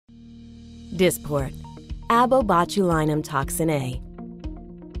Dysport, Botulinum Toxin A.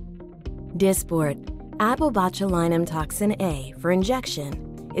 Dysport, Botulinum Toxin A for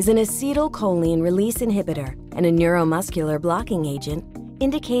injection, is an acetylcholine release inhibitor and a neuromuscular blocking agent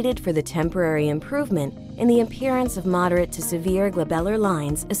indicated for the temporary improvement in the appearance of moderate to severe glabellar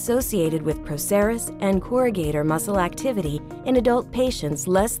lines associated with procerus and corrugator muscle activity in adult patients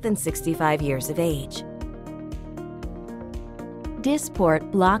less than 65 years of age.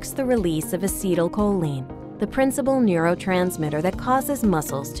 Dysport blocks the release of acetylcholine, the principal neurotransmitter that causes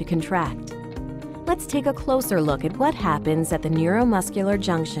muscles to contract. Let's take a closer look at what happens at the neuromuscular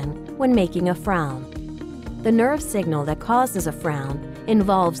junction when making a frown. The nerve signal that causes a frown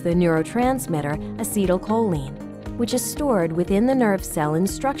involves the neurotransmitter acetylcholine, which is stored within the nerve cell in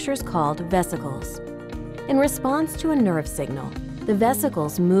structures called vesicles. In response to a nerve signal, the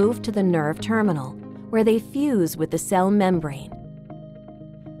vesicles move to the nerve terminal, where they fuse with the cell membrane.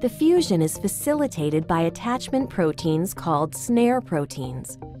 The fusion is facilitated by attachment proteins called snare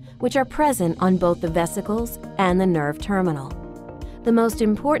proteins, which are present on both the vesicles and the nerve terminal. The most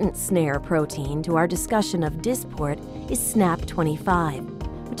important snare protein to our discussion of Dysport is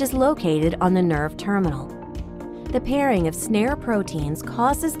SNAP25, which is located on the nerve terminal. The pairing of snare proteins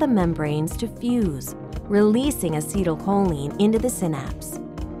causes the membranes to fuse, releasing acetylcholine into the synapse.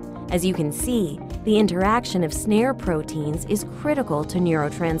 As you can see, the interaction of snare proteins is critical to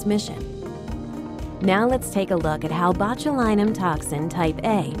neurotransmission. Now let's take a look at how botulinum toxin type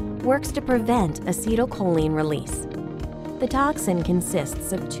A works to prevent acetylcholine release. The toxin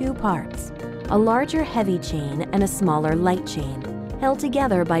consists of two parts, a larger heavy chain and a smaller light chain, held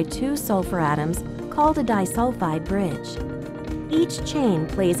together by two sulfur atoms called a disulfide bridge. Each chain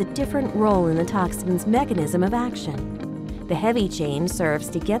plays a different role in the toxin's mechanism of action. The heavy chain serves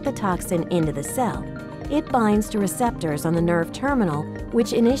to get the toxin into the cell. It binds to receptors on the nerve terminal,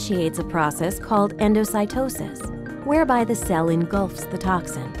 which initiates a process called endocytosis, whereby the cell engulfs the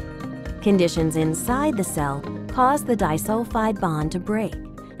toxin. Conditions inside the cell cause the disulfide bond to break,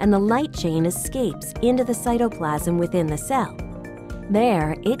 and the light chain escapes into the cytoplasm within the cell.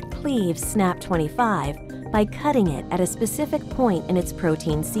 There, it cleaves SNAP25 by cutting it at a specific point in its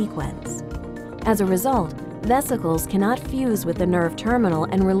protein sequence. As a result, vesicles cannot fuse with the nerve terminal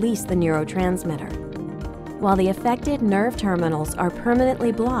and release the neurotransmitter. While the affected nerve terminals are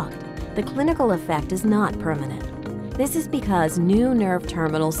permanently blocked, the clinical effect is not permanent. This is because new nerve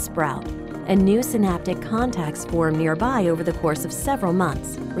terminals sprout and new synaptic contacts form nearby over the course of several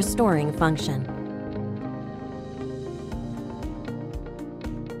months, restoring function.